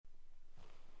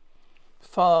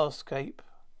Farscape.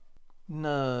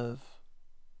 Nerve.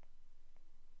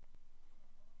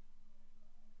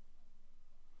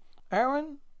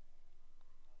 Aaron?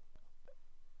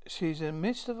 She's in the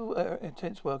midst of an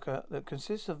intense workout that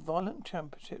consists of violent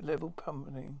championship level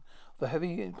pummeling of a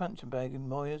heavy punching bag in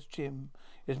Moya's gym.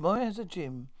 Yes, Moya has a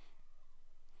gym.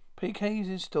 PK is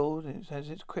installed and it has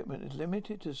its equipment is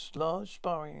limited to a large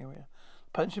sparring area,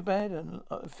 punching bag and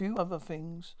a few other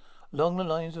things along the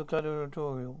lines of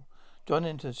gladiatorial. John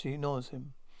enters. She ignores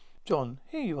him. John,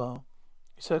 here you are.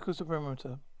 He circles the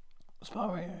perimeter.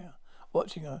 Sparring area.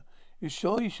 Watching her. You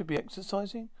sure you should be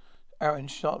exercising? Aaron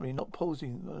sharply, not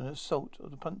pausing on an assault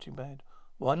of the punching bag.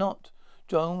 Why not?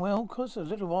 John, well, 'cause a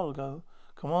little while ago,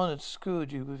 Commander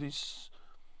skewered you with his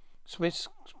Swiss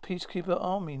peacekeeper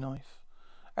army knife.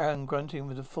 Aaron grunting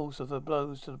with the force of her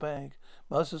blows to the bag.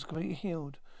 Master's completely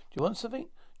healed. Do you want something?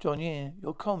 John, yeah.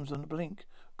 Your comms on the blink.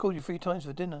 Called you 3 times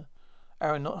for dinner.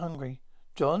 Aaron, not hungry.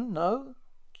 John, no?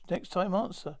 Next time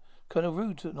answer. Kinda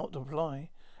rude to not to reply.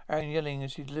 Aaron yelling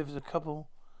as she delivers a couple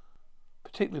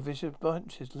particularly vicious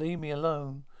punches. Leave me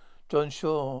alone. John,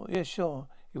 sure. Yeah, sure.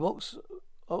 He walks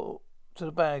to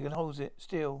the bag and holds it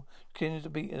still, continuing to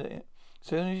beat at it. As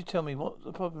soon as you tell me what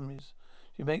the problem is,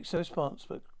 she makes no response,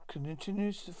 but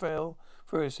continues to fail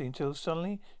furiously until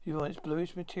suddenly she finds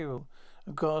bluish material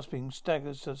and gasping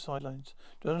staggers to the sidelines.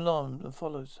 John alarmed and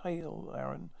follows. Hey, old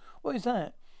Aaron, what is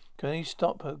that? Can he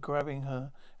stop her, grabbing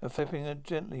her and flipping her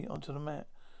gently onto the mat?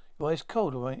 Your ice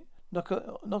cold, all right? Knock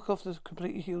off the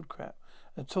completely healed crap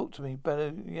and talk to me.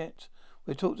 Better yet,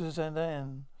 we'll talk to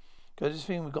Zandan. Go to this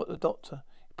thing, we've got the doctor.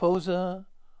 He pulls her,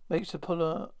 makes her pull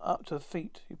her up to her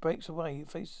feet. He breaks away, he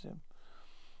faces him.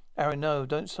 Aaron, no,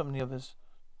 don't summon the others.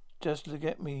 Just to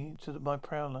get me to my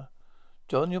prowler.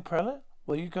 John, your prowler?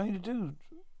 What are you going to do?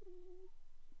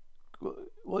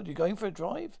 What, you going for a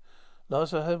drive?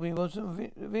 Last I heard we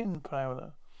wasn't within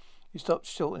prowler. He stopped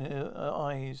short in her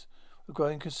eyes with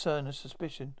growing concern and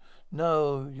suspicion.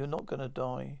 No, you're not going to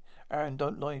die. Aaron,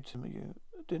 don't lie to me.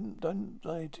 Don't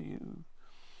lie to you.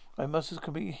 My muscles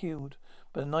can be healed,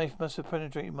 but the knife must have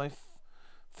penetrated my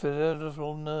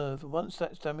vertebral nerve. Once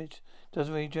that's damaged, it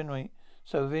doesn't regenerate.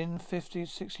 So within 50,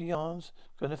 60 yards,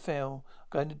 I'm going to fail.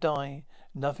 I'm going to die.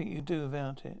 Nothing you can do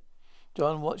about it.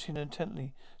 John watching her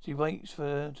intently as he waits for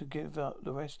her to give the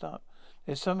rest up.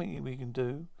 There's something we can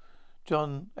do.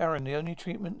 John, Aaron, the only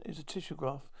treatment is a tissue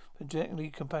graft for a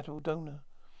genetically compatible donor.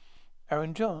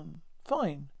 Aaron, John,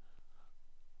 fine.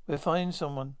 We'll find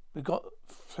someone. We've got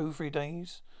 2-3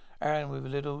 days. Aaron with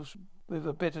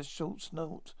a bit of short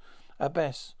snort. At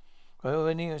best.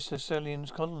 We're near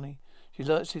Sicilian's colony. She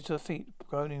lurches to her feet,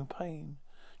 groaning in pain.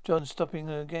 John stopping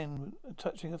her again,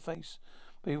 touching her face.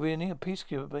 But we're near a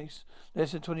peacekeeper base.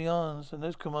 Less than 20 yards, and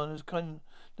those commanders kind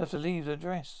enough to leave their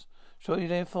address. Shortly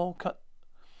therefore cut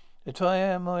the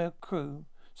entire Moya crew,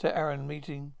 said Aaron,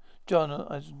 meeting John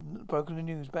has broken the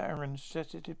news about Aaron's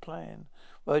suggested plan.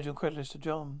 Virgil credulous to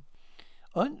John.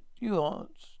 Aren't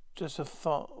just a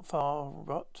far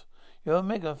rot? You're a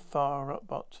mega far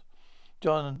bot.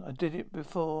 John, I did it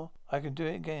before. I can do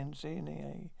it again. See,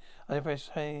 I press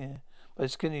hair by the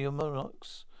skin of your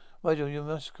monarchs. Virgil, you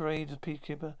masquerade as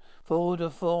peacekeeper. Forward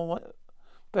of 4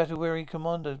 battle weary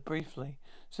commanders briefly,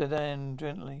 said Anne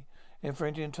gently.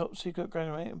 Infringing top secret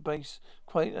granite base.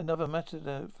 Quite another matter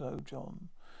though, John.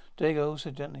 Diego also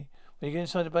gently. When you get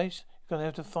inside the base, you're gonna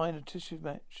have to find a tissue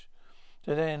match.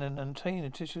 Said Anne and obtain a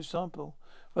tissue sample.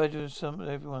 Virgil summoned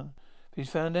everyone. If he's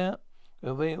found out,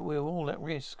 we're all at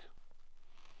risk.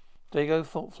 Diego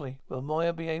thoughtfully. Will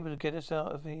Moya be able to get us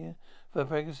out of here for a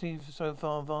pregnancy so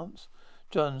far advanced?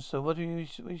 John, so what are you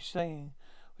saying?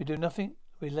 We do nothing?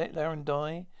 We let Aaron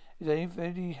die? Is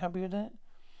anybody happy with that?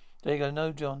 Diego,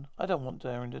 no, John. I don't want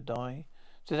Aaron to die.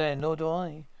 Said Anne, nor do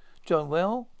I. John,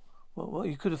 well,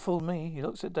 you could have fooled me. He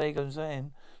looks at Diego and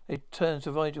Zan. They turn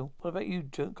to Rigel. What about you,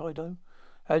 Kaido?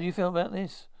 How do you feel about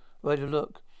this? Rigel,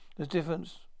 look. There's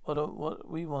difference. What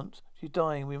we want. She's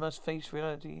dying. We must face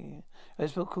reality here.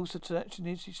 As what course of action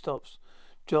is, she stops.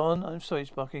 John, I'm sorry,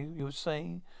 Sparky. You were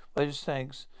saying, Rigel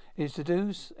stags. It is to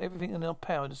do everything in our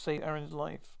power to save Aaron's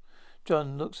life.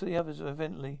 John looks at the others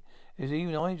eventually. If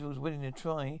even Rigel's willing to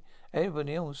try,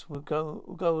 everybody else will go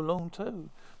along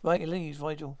too. Right, he leaves,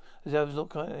 Rigel, as the others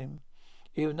look at him.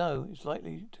 Even though it's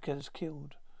likely to get us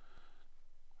killed.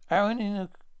 Aaron in her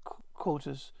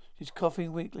quarters. She's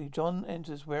coughing weakly. John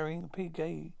enters wearing pig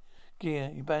gear.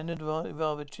 He abandoned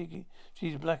rather cheeky.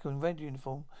 She's black and red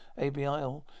uniform.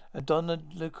 ABIL. And Donna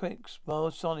LeQuick's more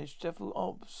astonished several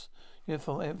ops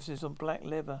uniform, emphasis on black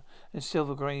leather and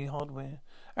silver grey hardware.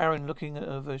 Aaron looking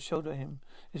over her shoulder at him.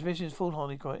 His mission is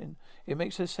foolhardy, Crichton. It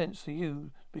makes no sense for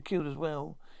you to be killed as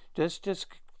well. Just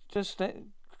Just let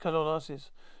cuddle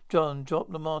asses. John, drop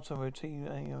the martyr routine,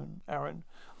 Aaron.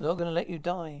 I'm not going to let you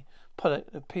die. Pilot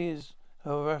appears a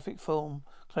horrific form.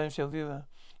 Clamshell viewer.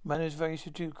 Man is very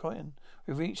subdued, Crichton.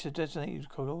 We reach the designated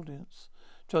audience.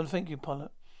 John, thank you,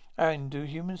 Pilot. Aaron, do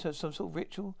humans have some sort of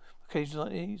ritual occasions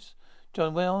like these?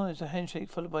 John, well, it's a handshake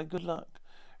followed by good luck.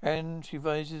 Aaron, she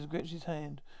rises and grips his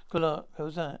hand. Good luck.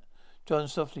 How's that? John,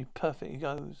 softly, perfect, he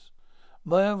goes.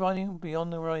 Maya riding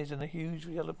beyond the horizon, a huge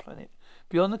yellow planet.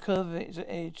 Beyond the curve of its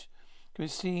edge can be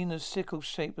seen a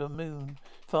sickle-shaped moon.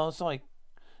 Far side.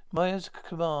 Maya's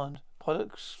command.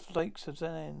 Pilot flakes of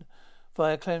land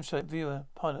via clam-shaped viewer.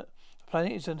 Pilot. The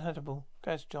planet is inhabitable.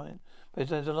 Gas giant. But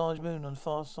there's a large moon on the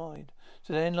far side.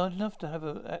 So they're large enough to have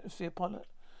an atmosphere, Pilot?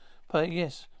 Pilot,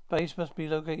 yes. Base must be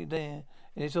located there.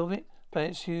 In its orbit,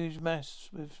 planet's huge mass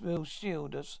will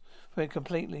shield us from it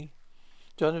completely.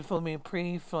 John informed me a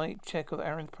pre-flight check of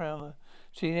Aaron's Prowler.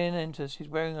 She then enters. She's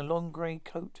wearing a long grey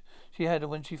coat she had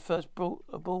when she first brought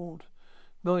aboard.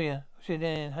 Moya, she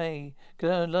then, hey,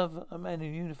 can I love a man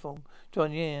in uniform?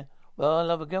 John, yeah. Well, I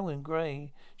love a girl in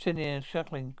grey. Sitting there,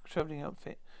 shuckling, travelling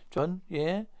outfit. John,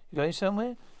 yeah? You going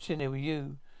somewhere? Sitting there with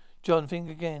you. John, think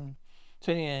again.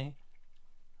 Sitting there.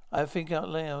 I think out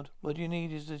loud. What you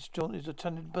need is a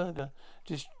tunnered burger.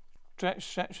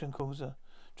 Distraction causer.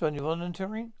 John, you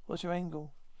volunteering? What's your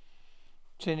angle?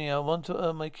 Chinny, I want to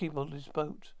earn my keep on this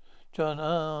boat.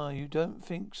 John, you don't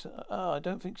think so? I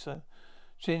don't think so.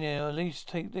 Chinny, at least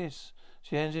take this.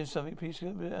 She hands in something, piece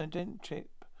of ident chip.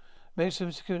 Make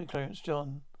some security clearance,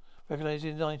 John.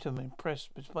 Recognizing the item, impressed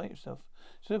despite himself.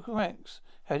 So cracks.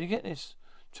 How do you get this?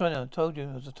 China, told you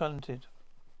I was talented.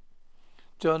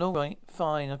 John, all right,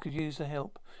 fine, I could use the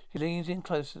help. He leans in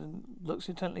closer and looks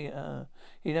intently at her.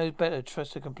 He knows better,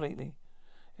 trusts her completely.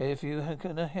 If you are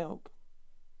gonna help.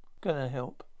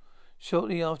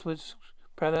 Shortly afterwards,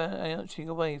 Prowler arching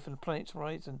away from the planet's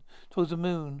horizon towards the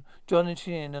moon. John and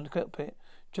Chien in the cockpit.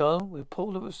 John, we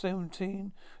pulled up at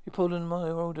 17. We pulled in my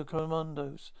older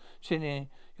commandos. Chien,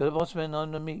 you're the boss man,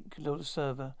 I'm the meek little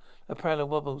server. The Prowler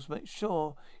wobbles. Make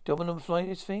sure you don't want to fly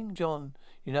this thing, John.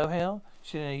 You know how?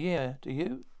 Chien, yeah. Do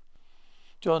you?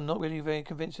 John, not really very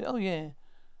convincing. Oh yeah.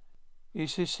 You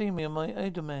should see me on my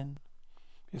Edelman.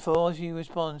 Before she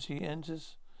responds, she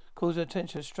enters, calls her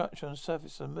attention to a structure on the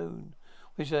surface of the moon,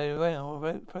 which they are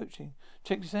approaching.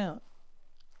 Check this out.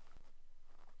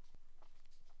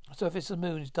 The surface of the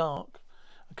moon is dark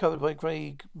and covered by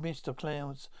grey mist of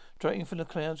clouds. Directly from the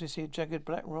clouds, we see a jagged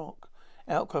black rock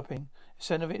outcropping. The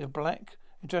centre of it is a black,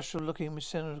 industrial-looking,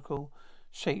 cylindrical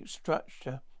shaped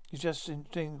structure is just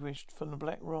distinguished from the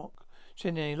black rock.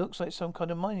 It looks like some kind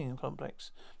of mining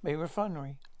complex, maybe a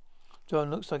refinery. John,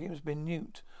 looks like it has been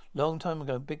nuked. Long time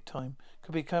ago, big time.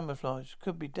 Could be camouflage.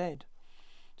 Could be dead.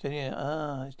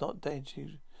 It's not dead.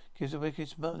 She gives a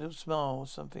wicked little smile or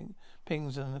something.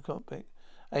 Pings in the cockpit.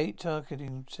 8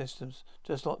 targeting systems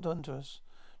just locked onto us.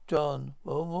 John,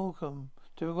 welcome.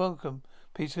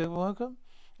 Peter, welcome?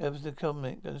 That was the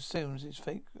comment and assumes his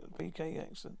fake PK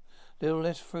accent. Little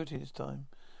less fruity this time.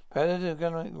 Predator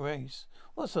gallant race.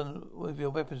 What's on with your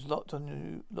weapons locked on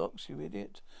you locks, you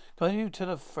idiot? Can't you tell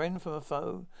a friend from a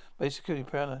foe? Basically,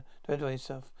 Prowler, don't do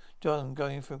yourself. John,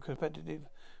 going for competitive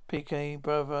PK,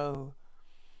 bravo.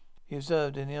 He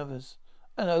observed in the others.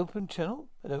 An open channel?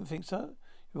 I don't think so.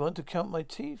 You want to count my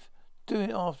teeth? Do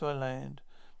it after I land.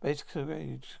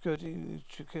 Basically, security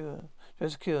secure.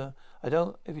 If you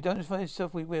don't defend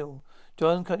yourself, we will.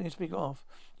 John, cutting your speaker off.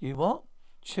 You what?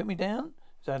 Shoot me down?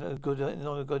 Is that not a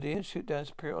good idea? Shoot down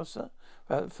Superior Officer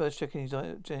without first checking his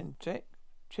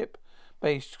chip.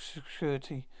 Base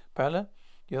security. Prowler,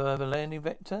 you have a landing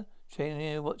vector. Shane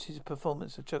here watches his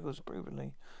performance and chuckles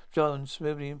approvingly. John,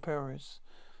 smoothly imperious.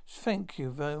 Thank you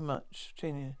very much,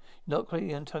 Genia. You're not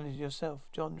completely untalented yourself,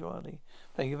 John dryly.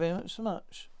 Thank you very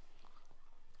much.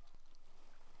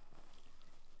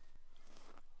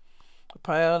 The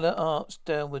Prowler arcs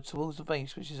downward towards the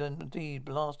base, which is indeed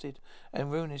blasted and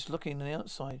ruinous looking on the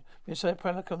outside. Inside,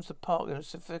 Prowler comes to park in a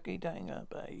sophisticated hangar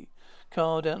bay.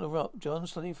 Car down the rock. John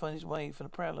slowly finds his way from the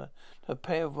Prowler to a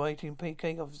pair of waiting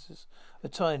PK officers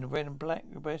attired in red and black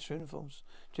brass uniforms.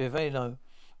 Gervalo,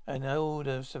 an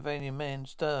older civilian man,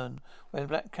 stern, wearing a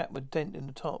black cap with dent in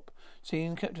the top.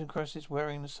 Seen Captain Crosses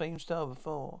wearing the same style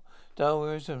before. Dale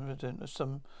is evident of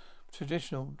some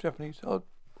traditional Japanese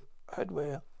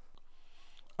hardware.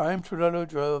 I am Trello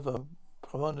Drover,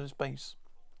 Commander's Base.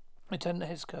 Lieutenant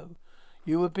Hesco.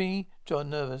 You would be? John,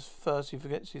 nervous. First he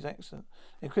forgets his accent,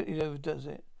 then quickly overdoes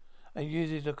it, and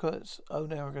uses the Kurt's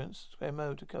own arrogance,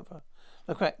 MO to cover.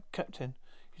 Look, Captain,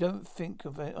 you don't think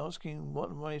of asking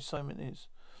what my assignment is.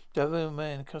 The other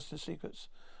man, custom secrets.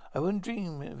 I wouldn't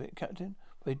dream of it, Captain.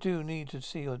 We do need to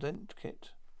see your dent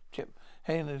kit. Chip.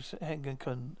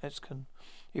 Eskin.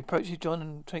 He approaches John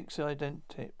and takes the ident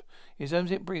tip. He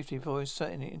examines it briefly before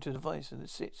inserting it into the device and it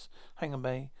sits. Hangar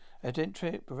bay. Ident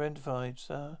trip identified,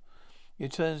 sir. He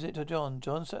turns it to John.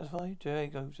 John satisfied?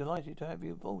 Diego, delighted to have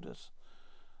you aboard us.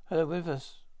 Hello with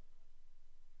us,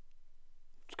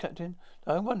 Captain.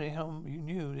 I'm wondering how you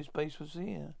knew this base was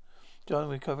here. John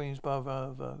recovering his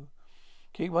bravo.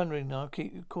 Keep wondering now.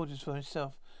 Keep your quarters for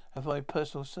himself and for my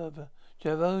personal server.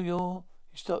 Javo, you're...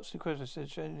 He stops the creditor,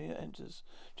 says Jenny enters.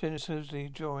 Jenny smoothly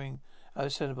drawing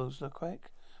out syllables. Look quick.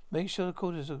 Make sure the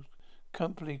quarters are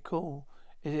completely cool.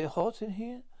 Is it hot in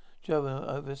here? Javo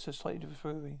over so slightly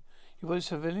disapproving. You want a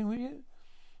civilian with you?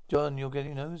 John, you're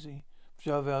getting nosy.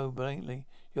 Javo blatantly.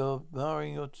 You're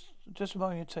just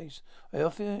admiring your taste. I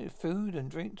offer food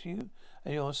and drink to you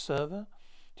and your server.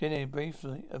 Jenny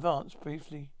briefly,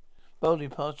 boldly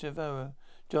past Javaro.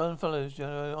 John follows.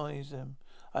 Javaro eyes them.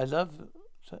 I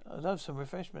love some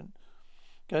refreshment.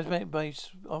 Gazmate Base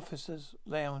Officers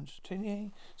Lounge.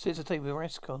 Chinny sits at a table with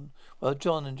Rescon, while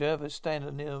John and Java stand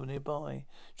nearby.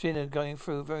 Chinny going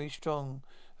through very strong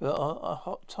a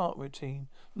hot tart routine.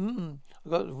 I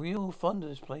got real fond of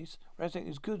this place. Razak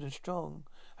is good and strong.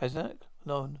 Has that?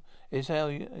 None. Is how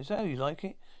you like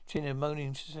it? Chinny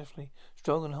moaning successfully.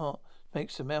 Strong and hot.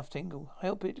 Makes the mouth tingle.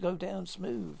 Help it go down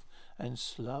smooth and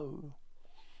slow.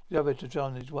 Java to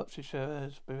John is watching her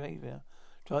behaviour.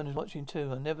 John is watching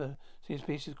too. I never seen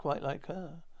species quite like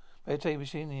her. Meditate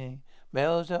machinery.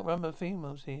 Males outrun the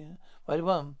females here. By the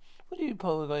one, what do you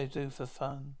poor guys do for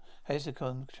fun?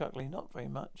 Hexacon chuckling, not very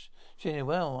much. Shinny,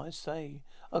 well, I say,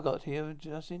 I got here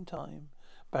just in time.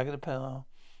 Bag of the power.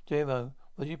 Jero,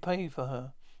 what do you pay for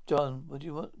her? John, what do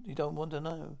you want? You don't want to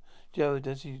know. Jero,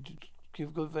 does he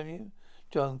give good value?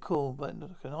 John, cool, but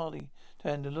can hardly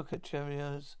stand to look at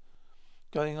Cheerios.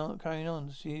 Carrying on.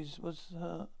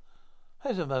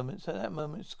 Has a moment. At that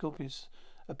moment, Scorpius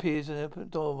appears in the open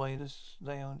doorway of the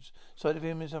lounge. Sight of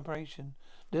him is operation.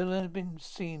 Little had been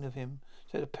seen of him,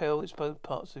 except the pale exposed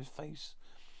parts of his face.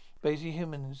 Basically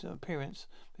human in his appearance,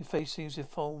 his face seems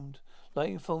deformed.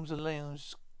 Lighting forms of the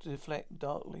lounge deflect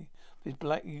darkly. His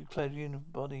black clad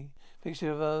body,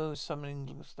 picture of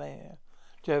summoning stare.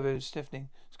 Javo is stiffening.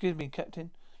 Excuse me,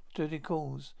 Captain. Duty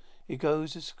calls. He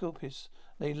goes to Scorpius.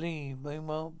 They leave.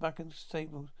 Meanwhile, back at the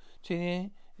stable,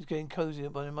 Chinier is getting cozier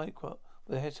by the microt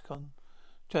with a hexagon.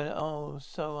 Janet,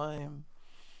 so I am.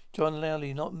 John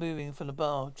loudly, not moving from the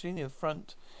bar. Chinier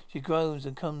front. She groans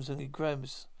and comes and he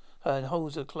grabs her and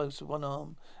holds her close with one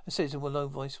arm and says in a low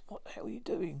voice, "What the hell are you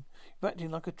doing? You're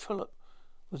acting like a trollop.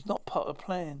 Was not part of the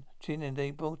plan." Chinier, they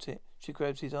brought it. She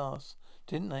grabs his ass.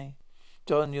 Didn't they?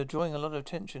 John, you're drawing a lot of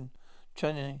attention.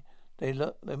 Chinier,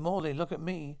 the more they look at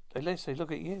me, the less they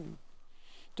look at you.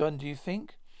 John, do you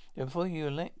think that before you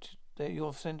elect that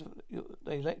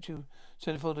they elect you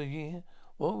Senator for the year,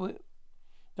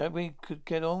 that we could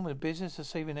get on with business of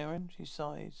saving Aaron? She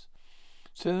sighs.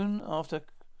 Soon after,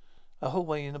 a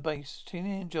hallway in the base,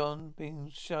 Tina and John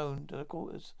being shown to the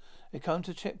quarters. They come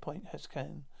to checkpoint,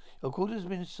 Hescan. Your quarters have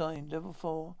been assigned. Level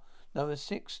 4, number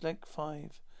 6, leg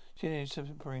 5. Tina is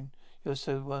simpering. You're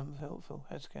so helpful,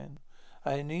 Hescan.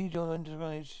 I need your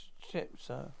enterprise chip,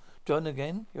 sir. John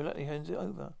again? You'll let me hand it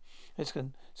over.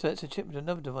 Hescan selects a chip with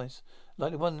another device,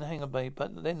 like the one in the hangar bay,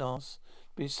 but then asks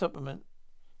to be supplemented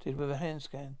with a hand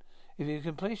scan. If you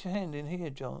can place your hand in here,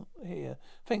 John. Here.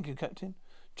 Thank you, Captain.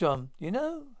 John, you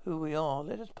know who we are.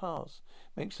 Let us pass.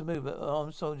 Makes the move, but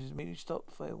armed soldiers immediately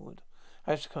stop forward.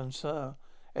 Hescan, sir.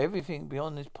 Everything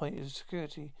beyond this point is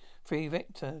security. Free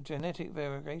vector genetic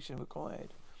verification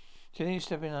required. Jenny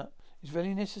stepping up. It's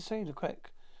very necessary to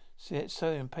crack. Yet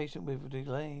so impatient with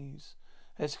delays.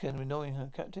 Hescan annoying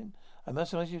her. Captain, I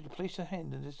must ask you to place your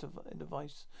hand in this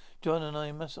device. John and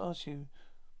I must ask you,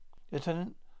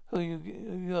 Lieutenant, who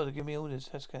you are to give me orders,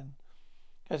 Hescan.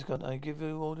 Hescan, I give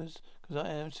you orders because I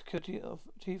am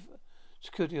chief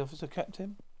security officer,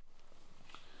 Captain.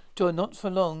 John, not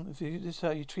for long. If this is how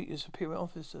you treat your superior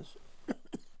officers.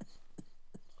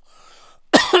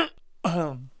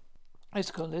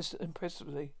 Hescan, less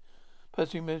impressively.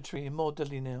 Personally military and more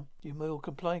deadly now. You will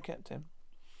comply, Captain.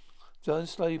 John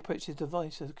slowly approaches his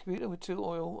device. As a computer with 2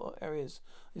 oil areas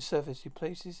on the surface, he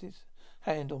places his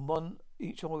hand on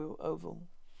each oil oval.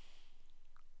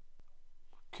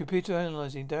 Computer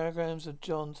analyzing. Diagrams of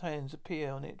John's hands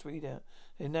appear on its readout.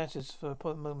 It natters for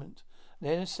a moment.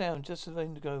 Then a sound, just as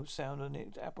indigo sound on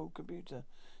its Apple computer,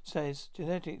 says,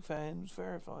 genetic fans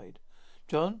verified.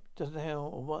 John doesn't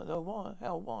know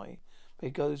how, why, but he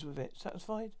goes with it.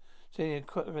 Satisfied? Saying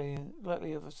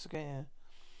likely of a scare.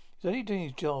 He's only doing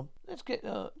his job. Let's get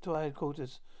to our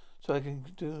headquarters so I can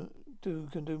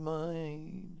can do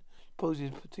mine.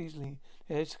 Poses teasingly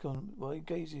the hexagon while he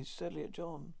gazes steadily at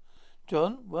John.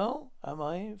 John, well,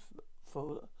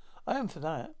 for I am for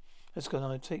that. Hexagon,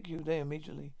 I take you there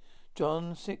immediately.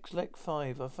 John 6 Lec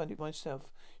 5, I found it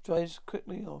myself. Drives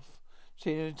quickly off.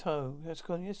 Senior in tow.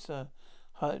 Hexagon, yes sir.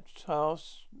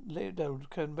 House lit down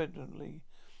contentedly.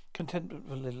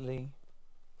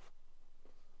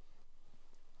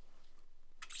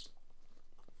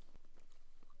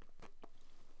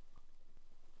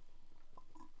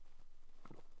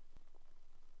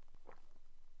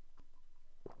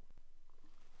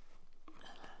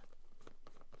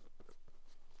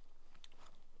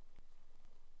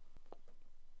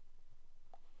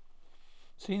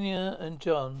 Senior and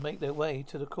John make their way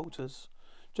to the quarters.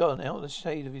 John, out of the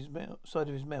shade of his side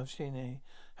of his mouth, Senior,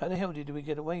 how the hell did we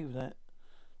get away with that?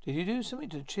 Did you do something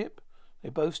to Chip? They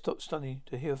both stopped stunned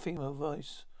to hear a female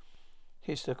voice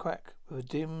hiss a crack with a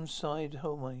dim side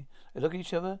hallway. They look at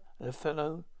each other and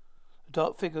the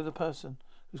dark figure of the person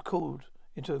who's called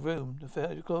into a room,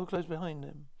 the door closed behind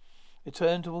them. They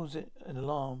turn towards it in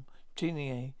alarm.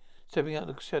 Jeannie, stepping out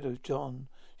of the shadows, John.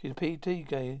 She's a PT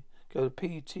gay. Go to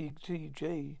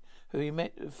PTTJ, who he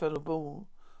met a fellow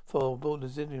aboard the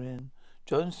Zillion.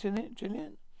 John Gillian?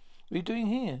 What are you doing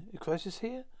here? Is crisis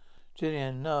here?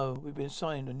 Gillian, no, we've been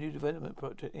assigned a new development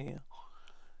project here.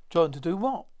 John, to do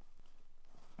what?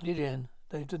 Gillian,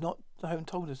 they haven't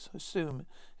told us. Assume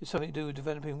it's something to do with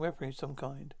developing weaponry of some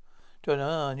kind.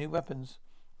 John, new weapons.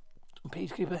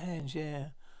 Peacekeeper hands,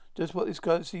 yeah. Just what this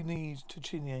galaxy needs to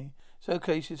Chinye. It's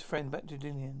okay, she's friend back to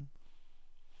Gillian.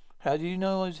 How do you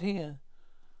know I was here?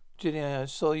 Gillian, I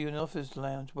saw you in the office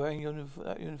lounge wearing your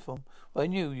uniform. Well, I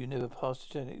knew you never passed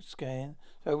the genetic scan,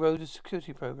 so I wrote a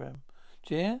security program.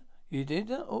 Gillian, you did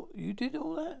that? Oh, you did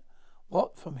all that?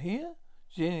 What, from here?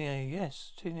 Gillian,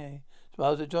 yes, Gillian.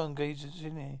 Smiles at John, gazes at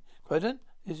Gillian. Croydon,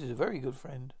 this is a very good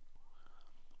friend.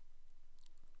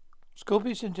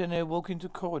 Scorpius and Jenna walk into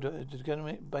the corridor at the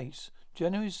government base.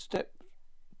 Jenna is stepped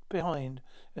behind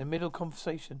in the middle of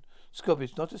conversation.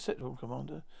 Scorpius, not acceptable,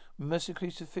 Commander. Mercifully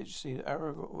sufficiency,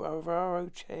 Alvaro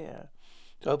chair.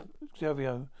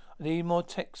 Xavier, I need more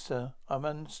tech, sir. I'm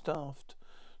understaffed.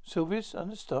 Sylvius,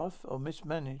 understaffed or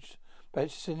mismanaged?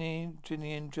 Betsy,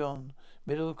 Ginny and John.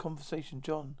 Middle of conversation,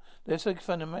 John. Let's say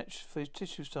find a match for his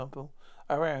tissue sample.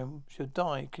 Aram should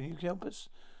die. Can you help us?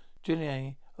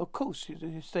 Ginny, of course,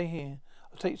 you stay here.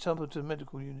 I'll take sample to the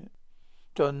medical unit.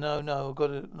 John, no, I'm not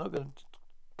gonna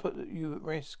put you at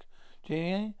risk.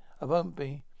 Ginny, I won't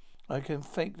be. I can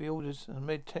fake the orders and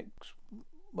med techs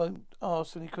won't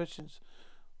ask any questions.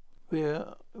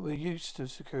 We're used to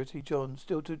security, John.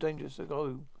 Still too dangerous to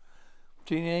go.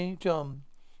 Genie, John,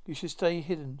 you should stay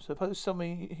hidden. Suppose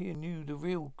somebody here knew the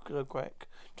real crack.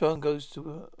 John goes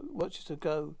to watches her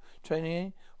go.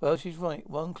 Trainee, well, she's right.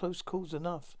 One close call's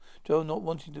enough. John not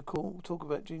wanting to talk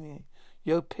about Genie.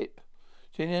 Yo, Pip.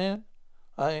 Genie,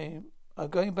 I'm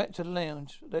going back to the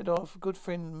lounge. Let our good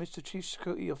friend, Mr. Chief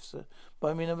Security Officer,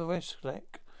 buy me another rest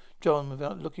slack. John,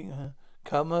 without looking at her,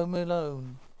 come home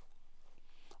alone.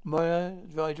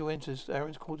 Rigel enters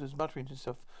Aaron's quarters, muttering to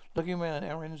himself. Looking around,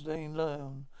 Aaron's laying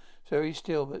alone. Very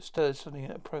still, but stirs suddenly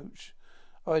at approach.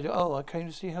 Rigel, I came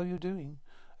to see how you're doing.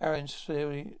 Aaron's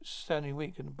sounding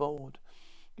weak and bored.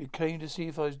 You came to see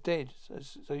if I was dead,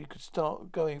 so you could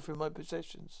start going through my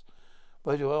possessions.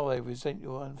 Rigel, I resent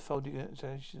your unfolding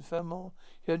accusations. Furthermore,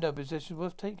 you have no possessions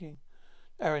worth taking.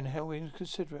 Aaron, how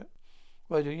inconsiderate.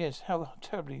 Rigel, yes, how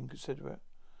terribly inconsiderate.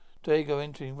 Diego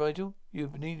entering. Rigel,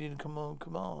 you've been needing a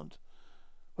command.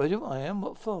 Rigel, I am?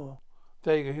 What for?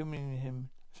 Diego humoring him,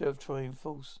 self-trying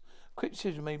false. Quick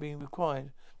decision may be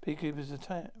required. Peacekeepers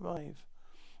arrive.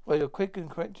 Rigel, quick and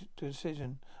correct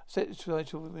decision. Set its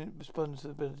vital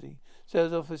responsibility.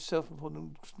 Sales office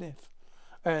self-important sniff.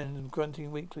 Aaron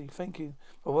grunting weakly. Thank you.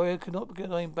 A warrior cannot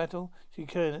get in battle. She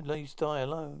can at least die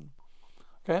alone.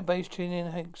 Grant base Chin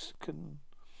and Hanks can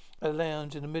a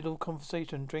lounge in the middle of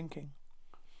conversation drinking.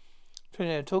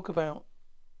 Trinidad, talk about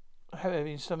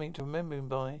having something to remember him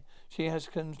by. She has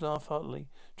can laugh heartily.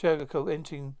 Jericho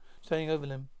entering, standing over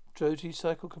them. Drogy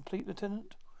cycle complete,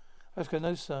 Lieutenant? Oscar,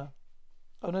 no, sir.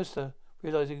 Oh, no, sir.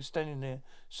 Realizing standing there,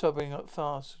 sobbing up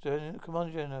fast.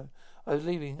 Commander General, I was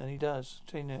leaving, and he does.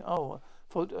 Tina, oh, I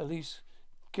thought at least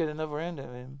get another round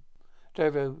at him.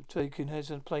 Jericho taking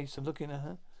his place and looking at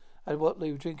her. At what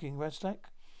they were drinking, Rastack?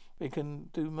 We can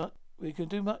do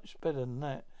much better than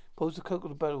that. Pulls the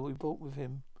Coca-Cola bottle we brought with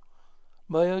him.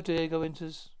 Mayo, Diego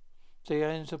enters.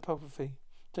 Diane's topography.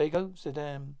 Diego,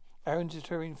 Sedan. Aaron's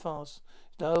deterring fast.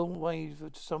 This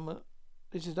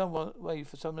is no way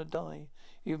for someone to die.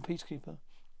 Even Peacekeeper.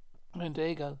 And there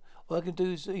you go. All I can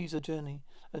do is ease the journey.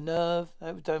 A nerve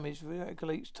that damage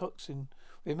regulates toxin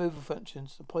removal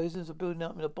functions. The poisons are building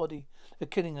up in her body. They're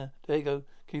killing her. There you go.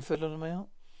 Can you fiddle them out?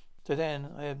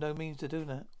 Jadan, I have no means to do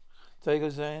that. There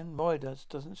goes Zan. Mori does,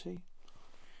 doesn't she?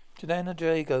 Jadan and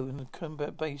Jago in the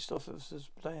combat based officers'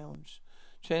 lounge.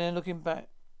 Jadan looking back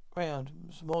round,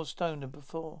 more stoned than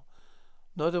before.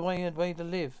 Not a way to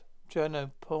live.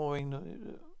 Jono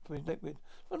pouring for his liquid.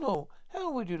 No,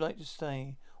 how would you like to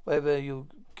stay?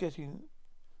 Getting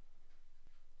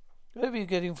whatever you're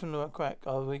getting from the crack,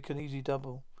 we can easily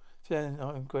double. Then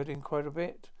I'm getting quite a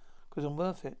bit, because I'm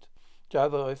worth it.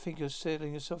 Java, I think you're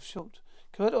selling yourself short.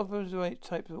 Convert operate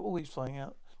types are always flying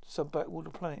out to some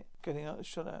backwater planet, getting out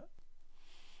shot at.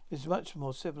 It's much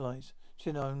more civilized.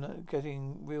 You know, I'm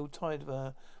getting real tired of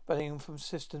her running from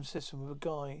system to system with a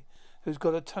guy who's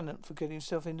got a talent for getting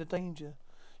himself into danger.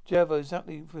 Java,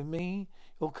 exactly for me,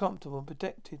 you're comfortable and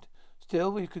protected.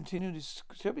 Still, shall we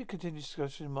continue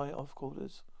discussion in my off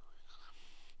quarters?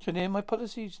 Janine, my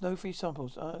policies, no free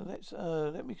samples.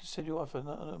 Let me consider your offer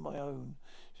on my own.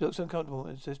 She looks uncomfortable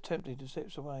and says tempted and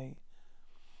steps away.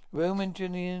 Roman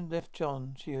Janine left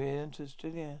John. She enters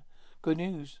Julia. Good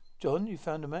news. John, you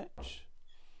found a match?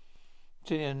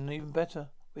 Janine, even better.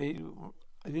 We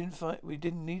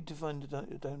didn't need to find a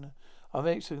donor. Our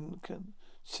mates can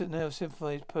now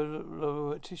synthesize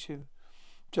polar tissue.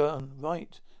 John,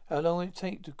 right. How long will it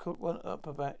take to cook one up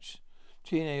a batch?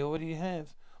 Gina, already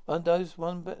have. One dose,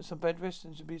 some bed rest,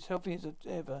 and to be as healthy as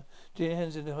ever. Gina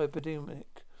hands in the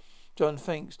hypodermic. John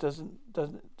thanks, doesn't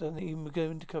even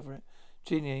go in to cover it.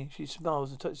 Gina, she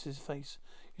smiles and touches his face.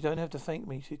 You don't have to thank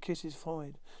me. She kisses his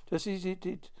forehead, just as he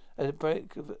did at the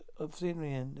break of the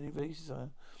end. And he releases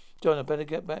her. John, I better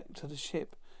get back to the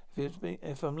ship.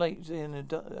 If I'm late,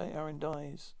 Aaron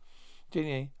dies.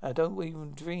 Gina, I don't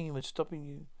even dream of stopping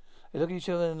you. They look at each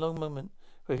other in a long moment.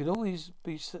 We could always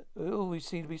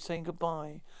seem to be saying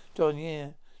goodbye. John,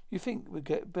 yeah. You think we'd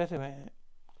get better at it?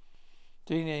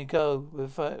 Gina, go.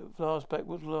 With flashback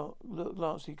what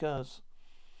last he does.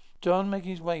 John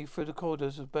making his way through the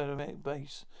corridors of Barometric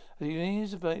Base. As he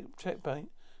nears the checkpoint,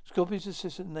 Scorpion's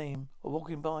assistant name, or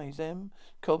walking by, is M,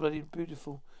 cold-blooded,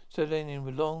 beautiful, Slovenian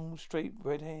with long, straight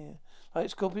red hair. Like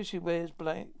Scorpion, she wears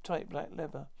tight black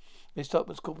leather. They stop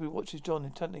and Scorpion watches John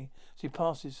intently as he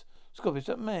passes. Scorpion,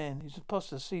 that man, his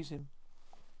imposter, sees him.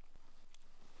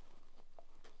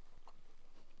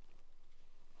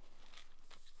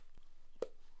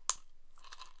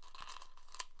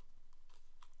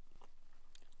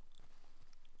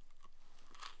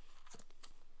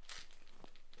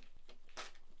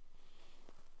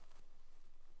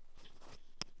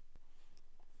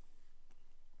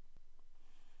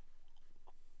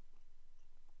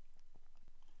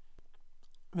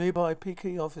 Nearby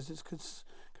PK officers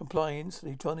comply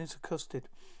instantly. John is accosted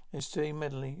and steering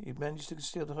medley. He manages to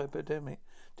conceal the hypodermic,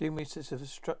 doing research of the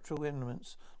structural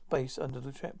elements base under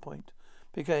the checkpoint.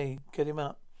 PK, get him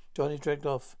up. John is dragged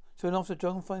off. Soon after,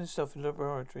 John finds himself in the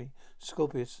laboratory.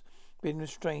 Scorpius, being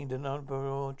restrained in an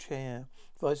underground chair,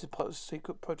 devises part of a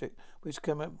secret project which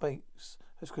Gamet Base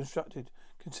has constructed.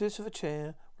 Consists of a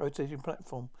chair, rotating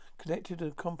platform, connected to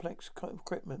complex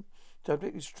equipment.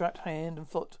 Directly strapped hand and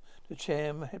foot, the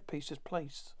chair and headpiece is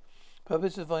placed.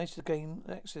 Purpose of the device to gain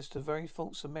access to very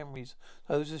thoughts and memories,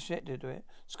 those injected to it.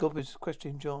 Scorpius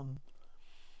questioning John.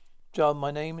 John, my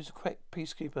name is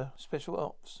Peacekeeper, Special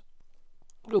Ops.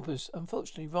 Lupus,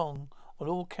 unfortunately wrong on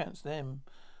all counts. Them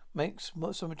makes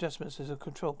some adjustments as a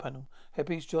control panel.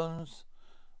 Headpiece John's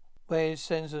wears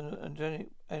sends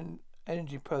an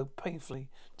energy probe painfully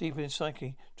deep in his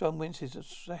psyche. John winces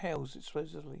and howls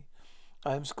explosively.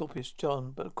 I am Scorpius,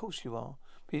 John, but of course you are.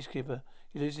 Peacekeeper,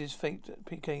 he loses his fate at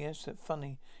PKS. That's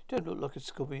funny. You don't look like a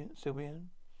Scorpion.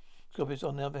 Scorpius,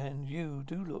 on the other hand, you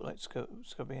do look like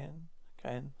Scorpion.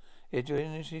 Your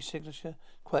energy signature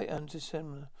quite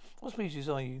undissimilar. What species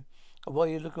are you? And what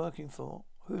are you working for?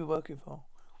 Who are you working for?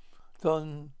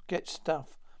 John gets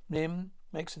stuff. Nim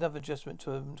makes another adjustment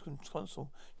to a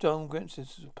console. John grunts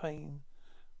his pain.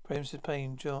 Frames his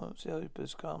pain. John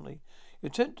whispers calmly. You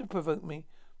attempt to provoke me.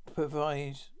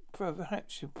 Perhaps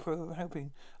you're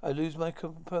hoping I lose my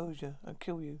composure and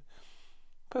kill you.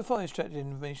 Profile extracted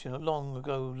information I long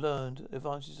ago learned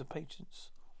advances of patience.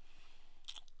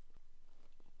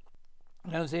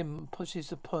 Now Zim pushes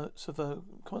the parts of a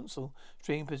console,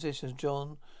 stream positions.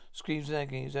 John screams in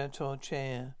agony as out to our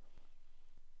chair.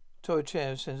 Tora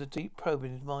chair sends a deep probe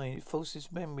in his mind. It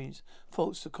forces memories,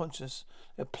 thoughts to consciousness.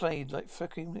 They're played like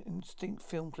flickering instinct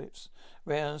film clips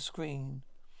round screen.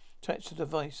 Attached to the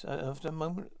device, after a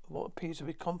moment, what appears to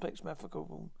be complex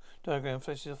mathematical diagram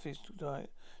flashes off his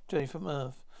journey from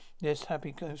Earth. Yes, happy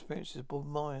experiences aboard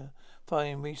Maya,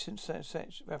 following recent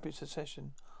rapid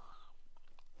succession.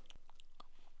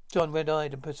 John,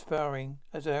 red-eyed and perspiring,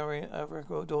 as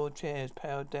the door chairs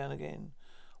powered down again.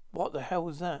 What the hell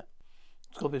was that?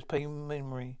 Scorpius pain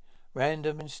memory.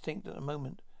 Random instinct at the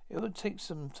moment. It would take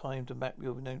some time to map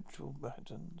your natural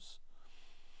patterns.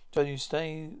 John, you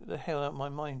stay the hell out of my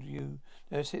mind, you.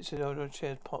 There sits the old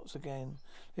chair pots again.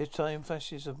 This time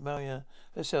flashes of Maria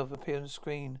herself appear on the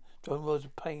screen. John roars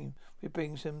with pain. It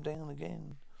brings him down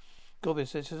again.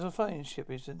 Scorpius, this is a fighting ship,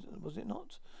 was it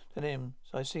not? Then him.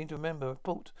 So I seem to remember a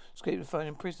port escaped a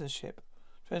fighting prisoner ship.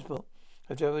 Transport.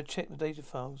 Have you ever checked the data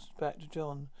files? Back to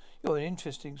John. You're an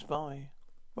interesting spy.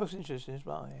 Most interesting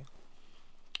spy.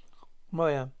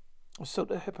 Maya. Assault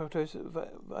the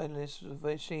hepatitis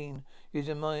machine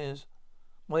using Maya's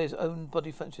own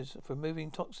body functions for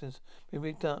removing toxins. Being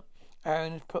rigged up.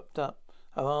 Aaron is propped up.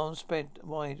 Her arms spread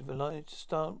wide, relied to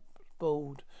start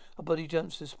bald. Her body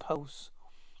jumps to pulse.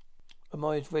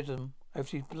 Maya's rhythm.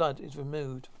 After his blood is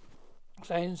removed.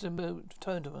 Cleanse and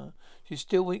turn to her. She's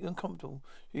still weak and comfortable.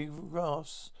 She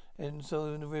rasps and so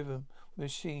in the rhythm.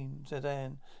 Machine, said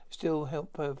Anne. Still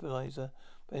help purpleize her,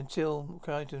 but until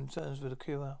Crichton turns with a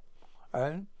cure.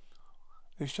 Aaron?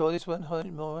 You sure this won't hurt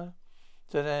Moira?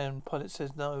 Said Anne. Pilot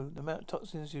says no. The amount of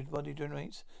toxins your body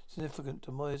generates is significant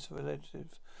to Moira's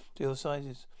relative to your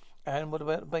sizes. Anne, what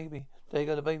about the baby? There you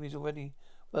go, the baby's already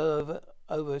well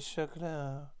over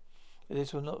Shakana.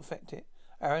 This will not affect it.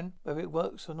 Aaron, whether it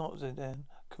works or not, said Anne,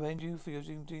 commend you for your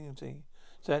dignity.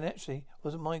 So actually,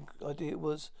 wasn't my idea, it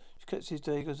was. She catches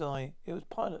Diego's eye. It was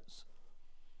Pilot's.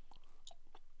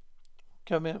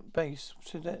 Coming up base.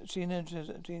 Shinen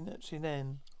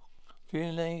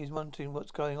is wondering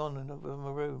what's going on in the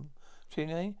room.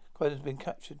 Shinen? Crichton's been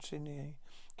captured, Shinen.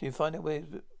 Can you find out where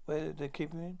they're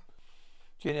keeping him?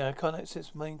 Shinen, I can't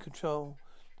access main control.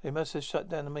 They must have shut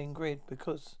down the main grid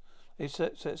because they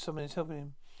said someone is helping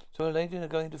him. So a lady are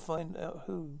going to find out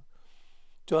who.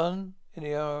 John in the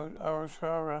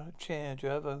Arashara chair,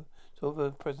 Javo, is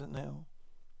over present now.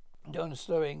 John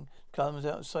slurring comes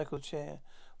out of cycle chair.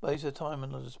 Waits her time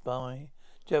and let us by.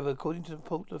 Java, according to the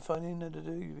report, the finding of the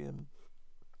Devium.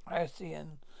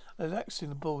 Asian, relaxing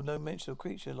the ball, no mention of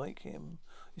creature like him,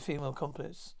 a female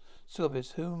accomplice.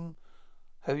 Scorpius, whom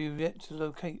have you yet to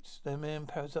locate? The man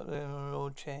powers up there on a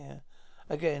old chair.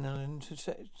 Again, an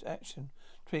interaction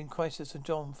between Crisis and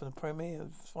John from the premiere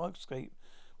of Farscaape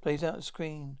plays out the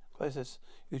screen. Crisis,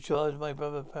 you charged my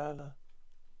brother Paola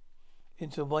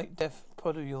into the white death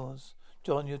pod of yours.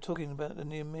 John, you're talking about the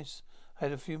near miss. I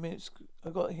had a few minutes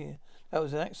I got here. That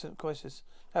was an accident, Crisis.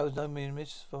 That was no near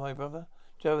miss for my brother.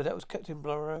 Java, that was Captain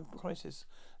Blurro, Crisis.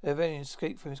 The alien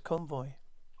escaped from his convoy.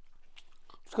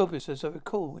 Scorpius, as I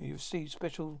recall, you received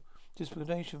special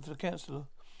dispensation for the council.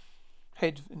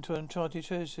 Head into uncharted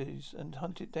territories and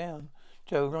hunt it down.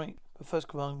 Joe, right. But First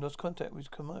Command lost contact with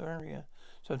Comaria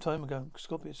some time ago.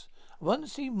 Scorpius, I want to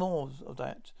see more of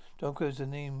that. John Cruz, the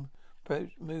name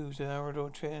moves in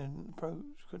Arador chair and approach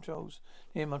controls.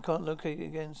 Him, I can't locate it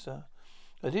again, sir.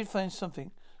 I did find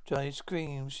something. Johnny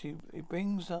screams. He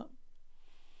brings up.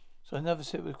 So another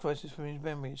set with Crisis from his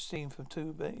memory. Seen from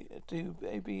 2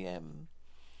 ABM.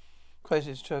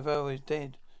 Crisis, Trevor is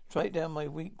dead. Strike down my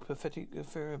weak, pathetic,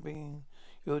 inferior being.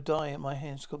 You'll die at my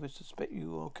hands. Scorpius, suspect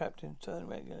you or Captain. Turn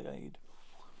renegade.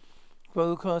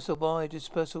 Broadcast a wide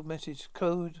dispersal message.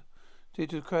 Code due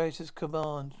to Crisis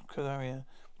command. Canaria.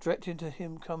 Directing to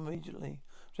him, come immediately.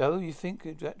 Joe, you think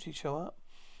he'd actually show up?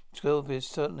 Scorpius,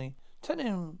 certainly. Tell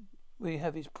him we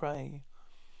have his prey.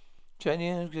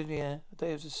 January,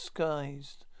 they was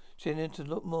disguised. She needed to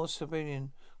look more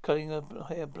civilian, cutting her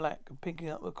hair black and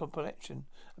pinking up her complexion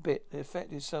a bit. The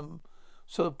effect is some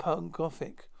sort of punk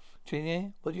gothic.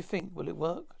 Genier, what do you think? Will it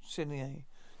work? Genier,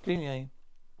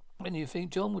 when do you think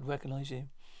John would recognize you?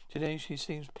 Today she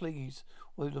seems pleased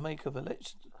with the makeover.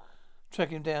 Let's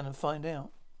track him down and find out.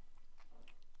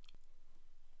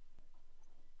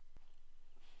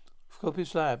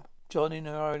 Scorpius lab. John in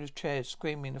her Irish chair,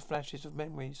 screaming the flashes of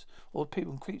memories. All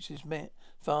people and creatures met.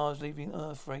 Fires leaving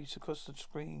Earth race across the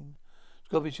screen.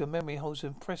 Scorpius, your memory holds an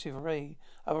impressive array.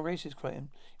 Other races, Crichton.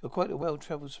 You're quite a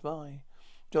well-travelled spy.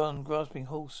 John, grasping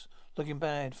horse, looking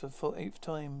bad for the 8th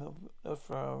time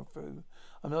through.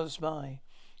 I'm not a spy.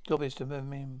 Scorpius to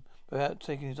remember him, without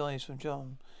taking his eyes from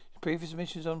John. His previous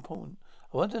missions are important.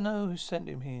 I want to know who sent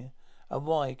him here, and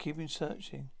why. Keep him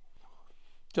searching.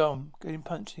 John, getting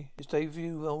punchy. His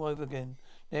debut all over again.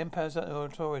 Then powers up the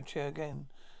oratorio chair again.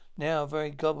 Now a very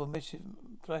gobbled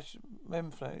flash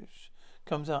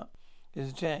comes up. This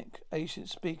is Jack, Ancient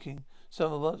speaking.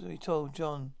 Someone wants to be told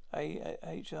John,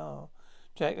 A-H-R.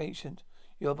 Jack Ancient,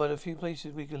 you are but a few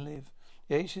places we can live.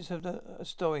 The ancients have the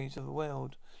stories of the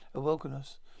world that welcome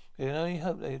us. We can only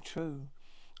hope they are true.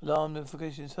 Alarm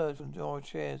notifications heard from our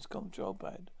chair's control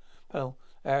panel.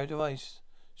 Our device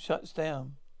shuts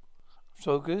down.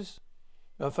 Strokers?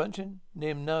 Malfunction?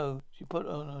 Nim, no. She put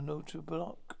on a neutral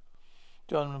block.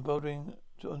 John, bouldering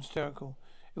hysterical.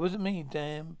 It wasn't me,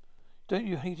 damn. Don't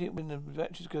you hate it when the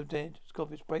batteries go dead?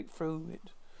 Scorpions break through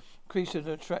it. Increase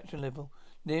the attraction level.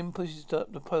 Nim pushes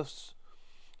up the posts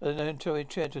of the entire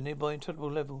chair to a nearby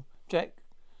intolerable level. Jack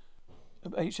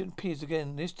Ancient appears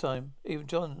again. This time, even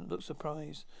John looks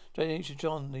surprised. Jack Ancient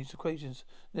John needs equations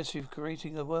necessary for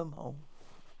creating a wormhole.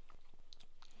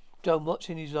 John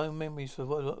watching his own memories for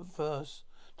the first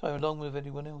time along with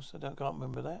anyone else. Can't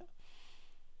remember that.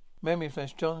 Memory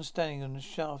flash. John standing on the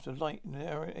shaft of light in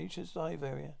the ancient's live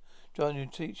area. John, you're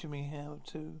teaching me how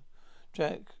to.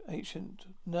 Jack, Ancient.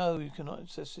 No, you cannot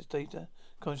access this data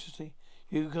consciously.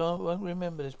 Won't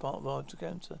remember this part of our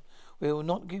encounter. We will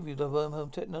not give you the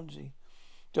wormhole technology.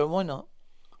 John, why not?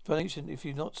 John Ancient, if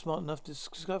you're not smart enough to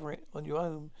discover it on your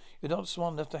own, you're not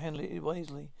smart enough to handle it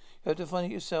wisely. You have to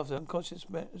find it yourself. The unconscious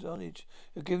knowledge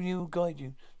will give you, will guide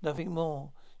you. Nothing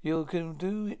more. You can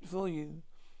do it for you.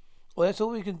 Well, that's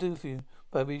all we can do for you,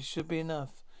 but it should be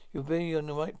enough. You'll be on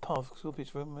the right path, Scorpius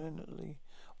permanently.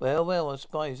 Well, I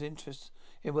spy his interest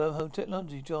in wormhole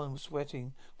technology. John was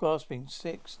sweating, grasping,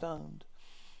 sick, stunned.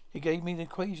 He gave me the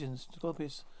equations,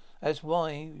 Scorpius. That's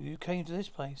why you came to this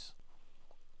place.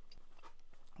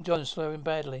 John slurring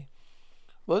badly.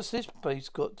 What's this place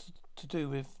got to do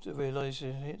with the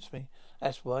realization hits me?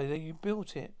 That's why you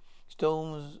built it.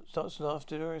 Storm starts to laugh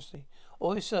deliriously.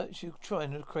 All research you're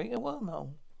trying to create a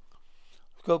wormhole.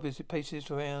 Scorpius, he paces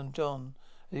around John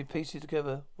as he pieces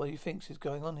together what he thinks is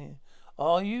going on here.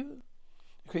 Are you?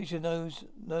 The creature knows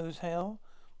how,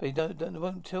 but he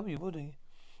won't tell you, would he?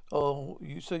 Oh,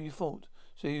 so you thought.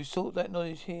 So you sought that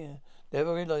knowledge here,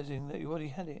 never realizing that you already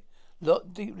had it.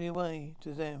 Locked deeply away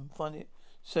to them, find it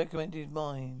circumvented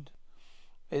mind.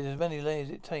 It has many layers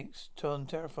it takes. John,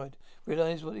 terrified,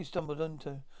 realized what he stumbled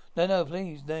into. No,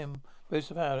 please, them. Boost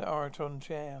the power of the Aratron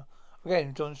chair.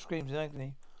 Again, John screams in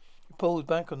agony. He pulls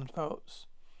back on the parts.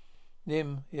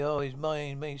 Nim, his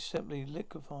mind may simply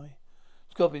liquefy.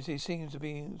 Scorpius, he seems to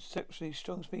be a sexually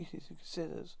strong species, he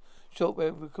considers. Short way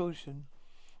of precaution.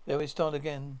 There we start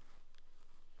again.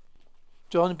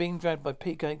 John being dragged by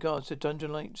PK guards to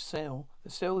dungeon-like cell.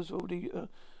 The cell is already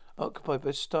occupied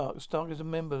by Stark. Stark is a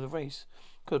member of the race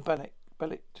called Balik.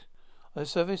 On the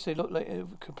surface, they look like a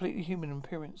completely human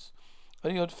appearance.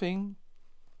 Only odd thing,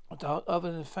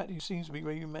 other than the fact he seems to be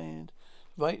really mad.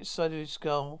 The right side of his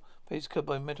skull, face covered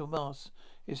by metal masks,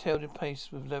 is held in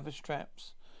place with leather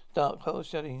straps. Stark, hot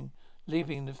shouting,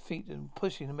 leaping the feet and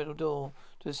pushing the metal door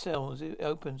to the cell as it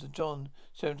opens, and John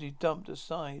suddenly dumped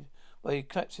aside while he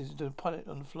collapses into a pallet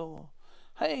on the floor.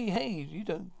 Hey, you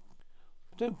don't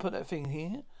put that thing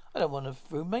here. I don't want a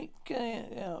roommate.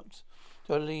 Get out.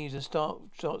 John leaves and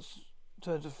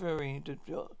turns fury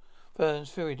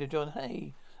to John.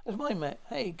 Hey, that's my mat.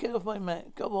 Hey, get off my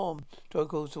mat. Go on. John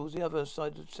calls towards the other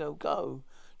side of the cell. Go.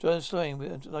 John is slowing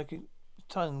like his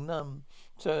tongue numb.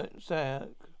 Direct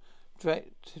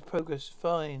his progress.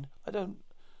 Fine. I don't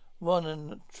want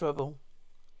any trouble.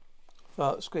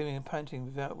 Bart screaming and panting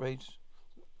with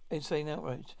insane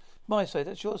outrage. My side,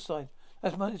 that's your side.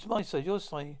 It's my side, your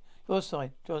side. Your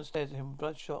side. John stares at him with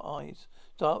bloodshot eyes.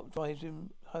 Dark drives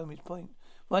him home his point.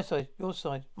 My side, your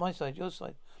side. My side, your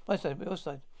side. My side, your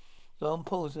side. Long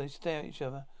pause as they stare at each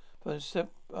other. From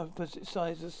opposite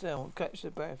sides of the cell, catch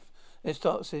their breath. Then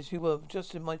Stark says, you were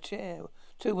just in my chair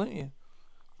too, weren't you?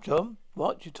 John,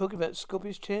 what? You talking about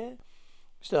Scorpius' chair?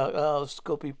 Stark,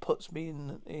 Scorpio puts me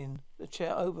in the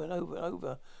chair over and over and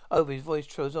over. His voice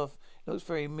trails off. He looks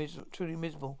very truly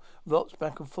miserable. Rocks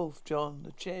back and forth. John,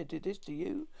 the chair did this to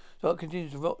you? Stark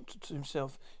continues to rock to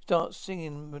himself. Starts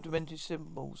singing demented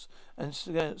symbols and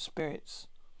spirits.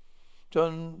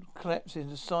 John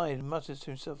collapses aside and mutters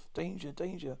to himself, danger,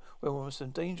 Will Robinson,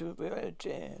 danger, beware the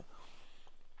chair.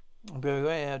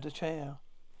 Beware the chair.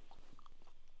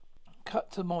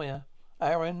 Cut to Moya.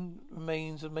 Aaron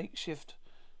remains a makeshift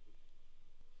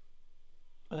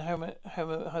and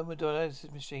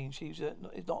hemodialysis machine. She is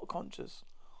not conscious.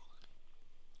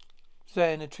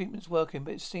 Saying the treatment's working,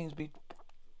 but it seems to be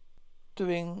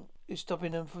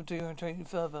stopping them from doing training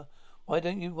further. Why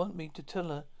don't you want me to tell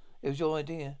her it was your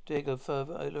idea? Diego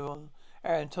further earlier on.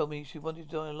 Aaron told me she wanted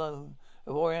to die alone.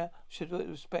 A warrior should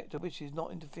respect her wishes,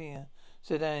 not interfere.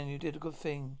 Said Anne, you did a good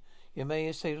thing. You may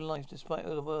have saved her life despite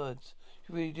all the words.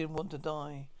 She really didn't want to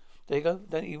die. There you go.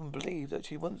 Don't even believe that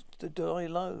she wants to die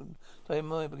alone. Their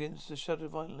mind begins to shudder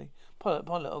violently. Pilot,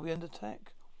 are we under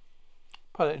attack?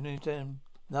 Pilot knew then.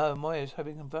 No, Maya's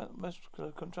having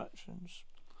muscular contractions.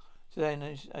 Then,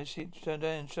 as she turned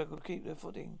down and struggled to keep her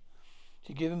footing.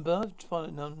 She given birth?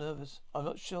 Pilot, no, nervous. I'm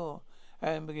not sure.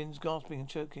 Aaron begins gasping and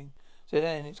choking.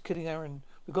 Zidane, it's killing Aaron.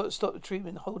 We've got to stop the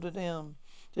treatment. Hold her down.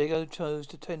 Diego chose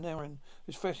to tend Aaron,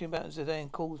 who's thrashing about.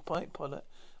 Zidane calls Pilot.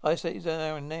 I say he's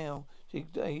Aaron now. He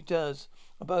does.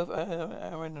 Both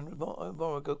Aaron and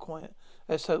Mora go quiet.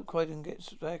 Let's hope Crichton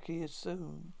gets back here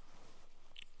soon.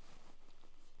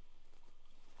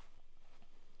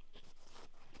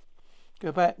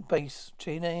 Go back, base.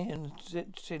 Chine and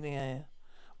Chine.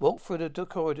 Walk through the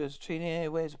corridors.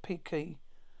 Chine wears a PK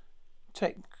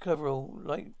tech coverall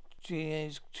like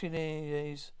Chine's.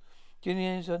 Chine's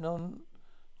are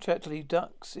nonchalantly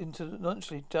ducks into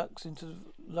the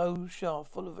low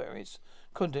shaft full of various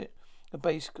conduit. The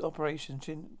base operation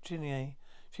Chine.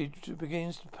 She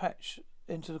begins to patch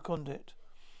into the conduit.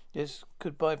 This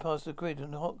could bypass the grid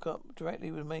and hook up directly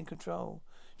with main control.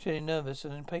 Chine nervous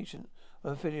and impatient.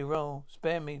 A video roll.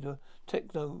 Spare me the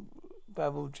techno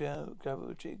babble gel.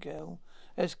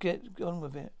 Let's get on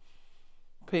with it.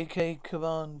 PK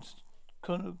command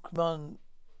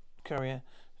carrier.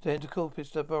 Then to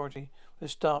Corpus laboratory.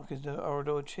 With Stark in the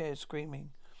corridor chair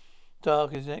screaming.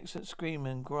 Dark is an exit scream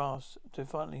and grass.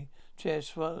 Defiantly. Chair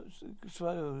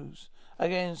swallows.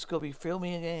 Again, Scobby, fill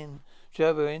me again.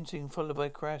 Java entering, followed by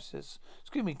Crisis.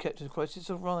 Screaming Captain Crisis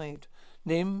arrived.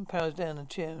 Nim powers down the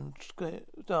chair and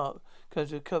Dark comes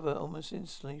to recover almost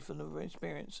instantly from the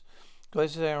experience.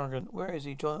 Crisis is arrogant. Where is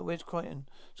he? Where's Crichton?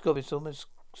 Scobby's almost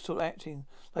sort of acting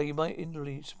like he might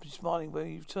inwardly be smiling where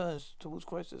he turns towards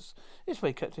Crisis. This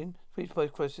way, Captain. Speaks by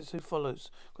Crisis, who follows.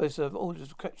 Crisis have orders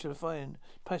to capture the fine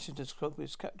passenger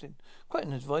Scobby's Captain.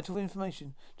 Crichton has vital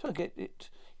information. Try to get it.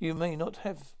 You may not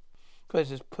have.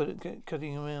 Crisis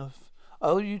cutting him off. I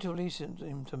order you to release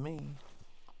him to me.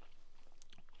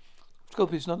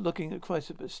 Scorpion's not looking at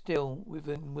Crisis, but still,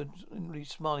 inwardly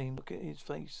smiling. Look at his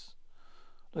face.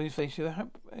 Look at his face. Your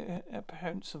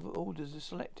apprehension of orders is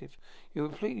selective. You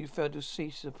completely failed to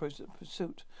cease the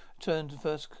pursuit. Turn to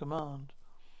first command.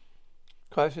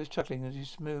 Crisis chuckling as he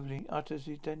smoothly utters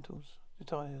his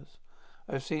desires.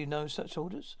 I receive no such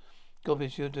orders. God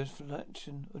is your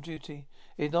deflection of duty.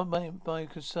 It is not my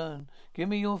concern. Give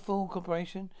me your full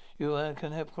cooperation. You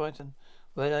can help Crichton.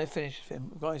 When I finish with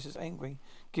him, Crisis angry.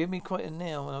 Give me Crichton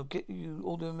now, and I'll get you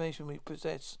all the information we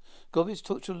possess. God's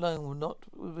torch alone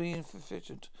will be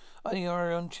insufficient. Only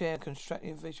our own chair can extract the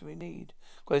information we need.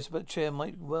 Crisis, but the chair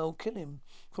might well kill him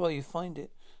before you find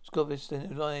it. Scovis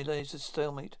then lays a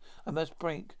stalemate. I must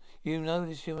break. You know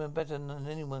this human better than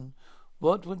anyone.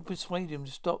 What would persuade him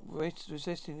to stop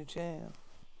resisting the chair?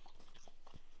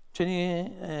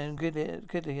 Chenier and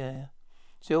Gideon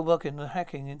still working and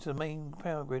hacking into the main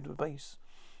power grid of base.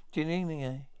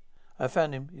 Chenier, I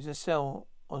found him. He's in a cell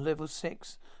on level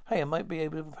 6. Hey, I might be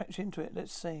able to patch into it.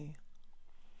 Let's see.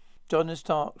 John is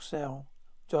Stark's cell.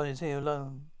 John is here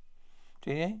alone.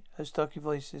 Chenier, her Starky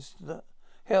voice is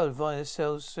held via the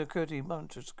cell's security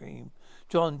monitor screen.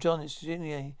 John, it's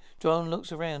Chenier. John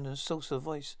looks around and assaults her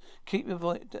voice. Keep your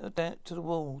voice to the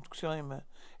wall, Chimer.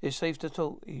 It's safe to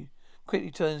talk. He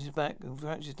quickly turns his back and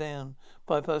crouches down,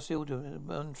 bypass the order at the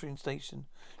monitoring station.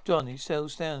 John, he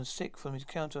settles down, sick from his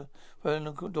counter, throwing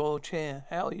a door chair.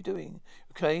 How are you doing?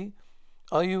 Okay?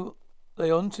 Are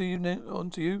they on to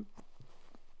you?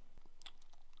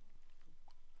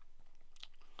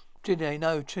 Chenier,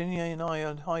 no. Chenier and I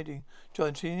are hiding.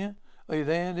 John, Chenier, are you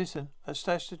there? Listen, I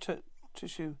stashed the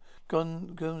tissue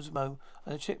Gonzmo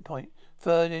and a checkpoint.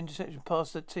 Third intersection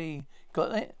past the T.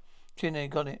 Got that? Chenier,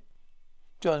 got it.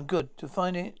 John, good. To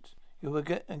find it, you will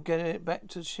get it back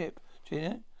to the ship.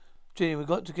 Chenier, we've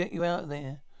got to get you out of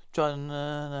there.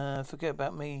 John, forget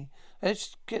about me.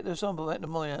 Let's get the sample back to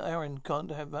Moya. Aaron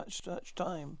can't have much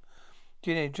time.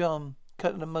 Chenier, John,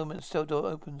 cut in a moment. Cell door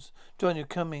opens. John, you're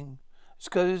coming.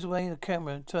 Scurries away the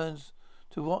camera and turns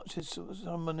to watch as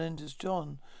someone enters.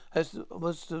 John has to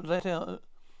let out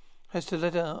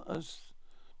as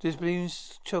disbelieving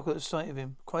chocolate at sight of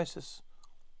him. Crisis.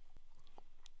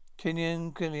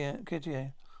 Kenyan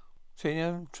Kittier.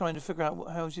 Trying to figure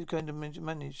out how she's going to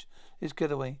manage this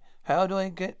getaway. How do I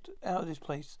get out of this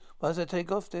place? Once I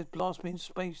take off, they blast me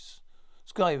into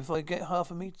sky before I get half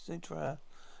a meter to her.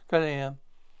 Galileo.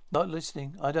 Not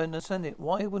listening. I don't understand it.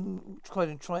 Why wouldn't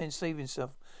Crichton try and save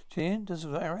himself? Genius, does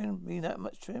Aaron mean that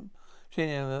much to him?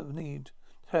 Genius need to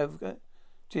have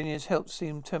Genius' help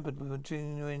seem tempered with a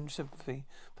genuine sympathy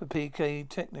for PK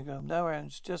Technico. No,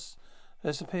 Aaron's just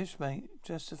a shipmate.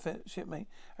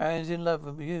 Aaron's in love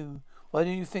with you. Why do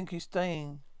you think he's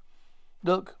staying?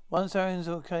 Look, once Aaron's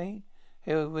okay,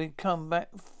 we come back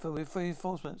with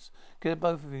reinforcements. Get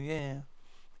both of you, yeah.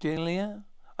 Julia?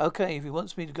 Okay, if he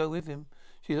wants me to go with him.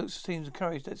 Seems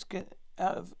encouraged. Let's get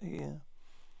out of here.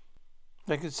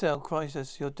 They could sell,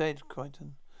 Crisis. You're dead,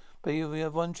 Crichton. But you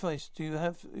have one choice. Do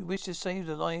you wish to save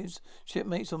the lives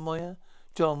shipmates on Moya?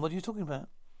 John, what are you talking about?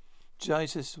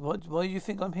 Jesus, why do you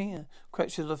think I'm here?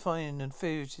 Crutches are fine and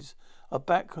Furious are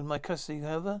back on my custody.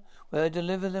 However, whether I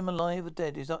deliver them alive or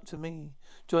dead is up to me.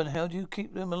 John, how do you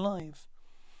keep them alive?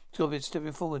 Corbett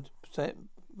stepping forward,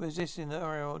 resisting the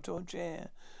arrow to a chair.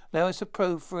 Now it's a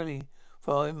pro freely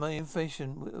for my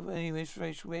invasion with any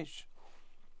wish.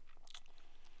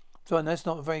 John, that's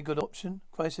not a very good option.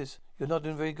 Crisis, you're not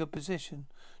in a very good position.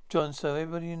 John, so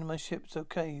everybody in my ship's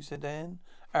okay, said Anne.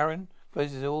 Aaron,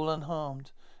 Crisis, they're all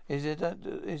unharmed. Is that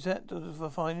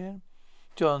the finding?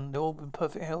 John, they're all in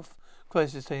perfect health.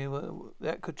 Crisis, tell you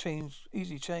that could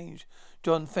easily change.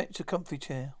 John, fetch a comfy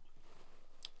chair.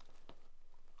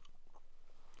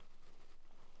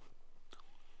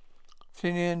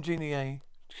 Genie,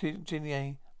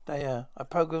 there. I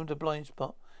programmed a blind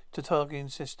spot to targeting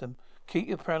system. Keep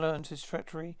your prowler on his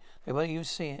trajectory. They won't even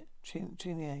see it.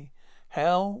 Genie,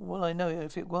 how will I know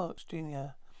if it works,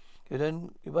 Genie?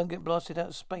 You won't get blasted out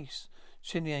of space.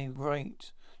 Genie,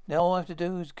 great. Now all I have to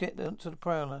do is get to the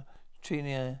prowler.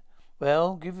 Genie,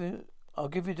 well, I'll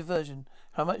give you diversion.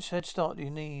 How much head start do you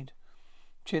need?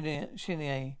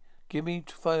 Genie, give me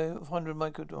 500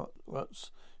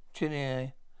 microrots.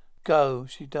 Genie, go,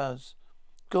 she does.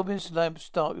 Goblin's lab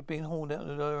Stark being hauled out of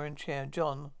the lower end chair.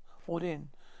 John, hauled in.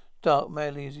 Dark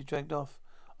madly as he dragged off.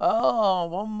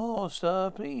 One more,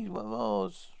 sir, please, one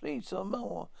more, please, some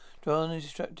more. John is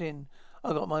strapped in.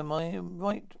 I got my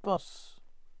right, boss.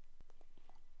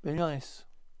 Be nice.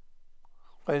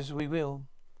 As we will.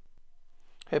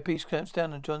 Headpiece clamps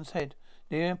down on John's head.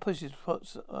 Near him pushes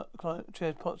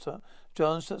chairs pots up.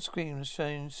 John starts screaming,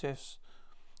 showing shifts.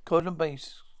 Cordon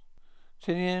base.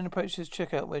 Tinian approaches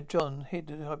checkout where John hid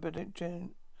the hydraulic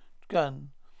gun.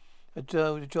 A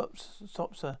Joe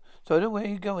stops her. So where are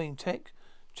you going, Tech?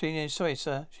 Tinian, sorry,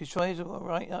 sir. She tries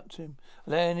right up to him,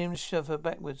 allowing him to shove her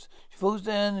backwards. She falls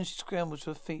down and she scrambles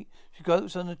to her feet. She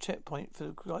gropes on the checkpoint for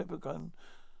the hyper gun.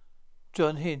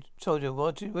 John hid. Soldier,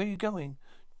 where are you going?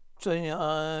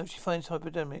 Tinian, she finds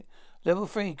hypodermic. Level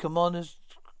 3, commander's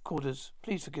quarters.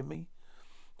 Please forgive me.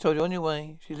 Soldier, on your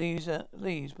way. She leaves,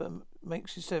 but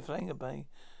makes herself anger bay.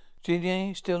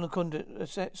 Genie, still in the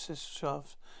conduit access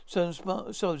shaft. Some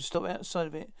smart soldiers stop outside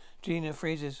of it. Genie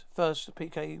freezes. First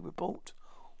PK report.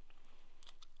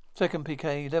 Second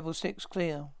PK, level 6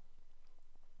 clear.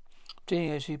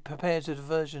 Genie, as she prepares a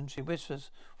diversion, she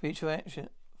whispers with each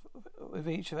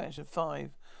action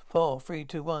 5, 4, 3,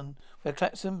 2, 1. Where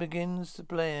klaxon begins to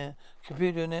blare,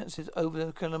 computer announces over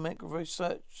the kilometric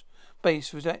research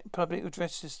base public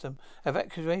address system.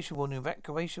 Evacuation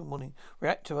warning.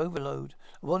 Reactor overload.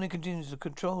 A warning continues the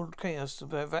controlled chaos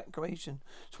of evacuation.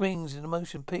 Swings in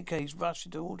motion. PKs rush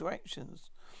into all directions.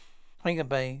 Hangar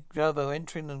bay. Javo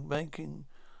entering and making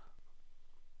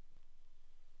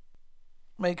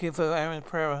for Aaron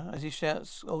Prera as he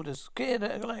shouts orders. Clear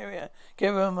the area.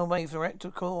 Get them away from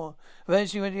reactor core.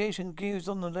 Emergency radiation gears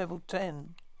on the level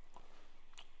 10.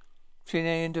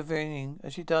 Gina intervening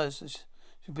as she does.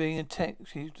 She being attacked,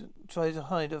 she tries to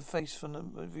hide her face from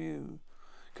the view.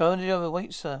 Commander Java,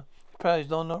 wait, sir. The power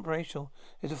is non-operational.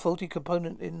 There's a faulty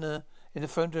component in the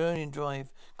Frontierian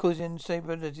drive, causing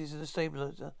instabilities in the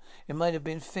stabilizer. It might have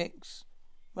been fixed.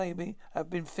 Maybe have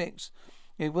been fixed.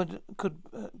 Could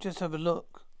just have a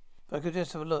look. If I could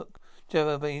just have a look.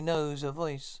 Java, but he knows her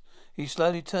voice. He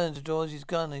slowly turns and draws his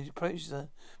gun and he approaches her.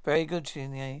 Very good,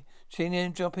 Chenier. Chenier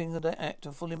dropping the act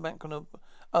and falling back on her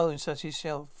own such his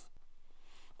shelf.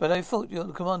 But I thought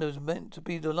your commander was meant to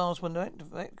be the last one to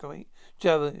evacuate.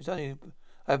 Java is only,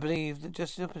 I believe,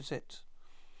 just the opposite.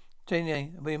 Chenier,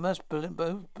 we must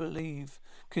both believe.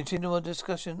 Continue our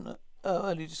discussion,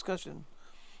 early discussion.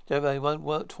 Java won't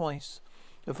work twice.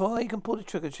 Before he can pull the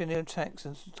trigger, Chenier attacks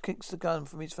and kicks the gun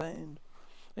from his hand.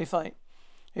 They fight.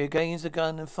 He gains the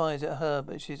gun and fires at her,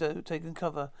 but she's taken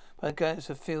cover by the gas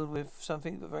filled with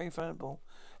something very flammable.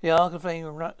 The arc of flame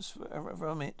erupts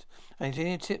from it, and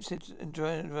Chenier tips it in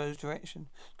Rose's direction.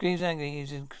 Screams angry, he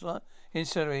is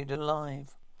incinerated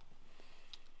alive.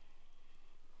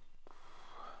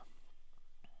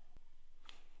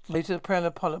 Later, the Prowler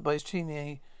pilot by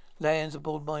Chenier lands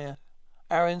aboard Maya.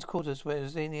 Aaron's quarters, where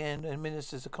Xenian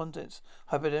administers the contents.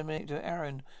 Hypodermic to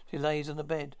Aaron. She lays on the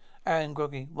bed. Aaron,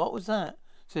 groggy. What was that?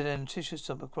 Said an tissue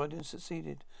stopper, cried and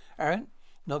succeeded. Aaron,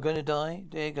 not going to die?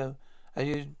 Diego, as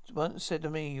you once said to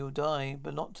me, you'll die,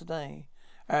 but not today.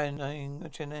 Aaron,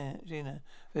 Gina,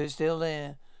 is still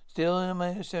there. Still in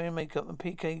a staring makeup and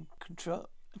PK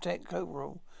tech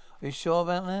overall. Are you sure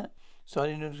about that?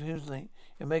 Starting confusingly.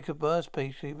 Your makeup burst,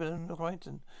 Petrie, but I'm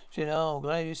frightened. Gina, oh,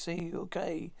 glad you see you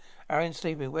okay. Aaron's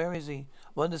sleeping. Where is he?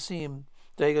 I want to see him.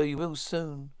 There you go, you will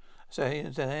soon. So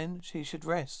then she should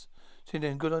rest.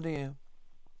 Gina, good idea.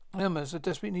 Remember, so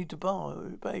desperately need to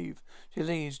bathe. She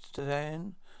leaves to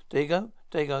Dan.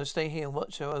 Dago, stay here and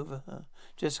watch her over her.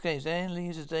 Just in case Anne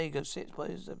leaves as Dago sits by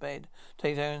the bed,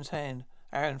 takes Aaron's hand.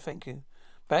 Aaron, thank you.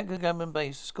 Back to the government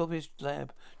base, Scorpius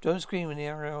lab. John screaming in the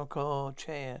aerial car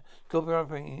chair. Scorpio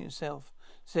operating himself.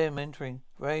 Sam entering.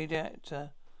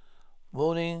 Radiator.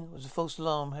 Warning was a false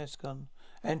alarm, Hescon.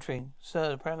 Entering. Sir,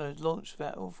 the Prowler has launched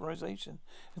without authorization.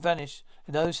 It vanished.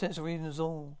 No sense of reading us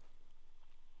all.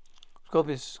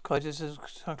 Scorpius, Coitus,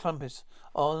 and Clumpus.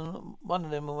 On one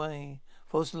of them away.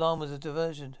 False alarm was a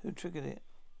diversion. Who triggered it?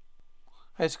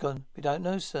 Hescon, we don't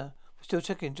know, sir. We're still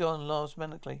checking. John laughs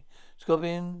manically.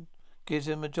 Scorpion gives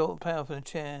him a jolt of power from the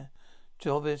chair.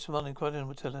 Jorbis, Molly Quadrant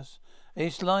will tell us. He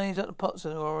slides up the pots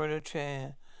and or in a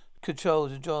chair.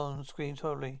 Controls and John screams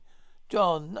horribly.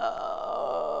 John, no!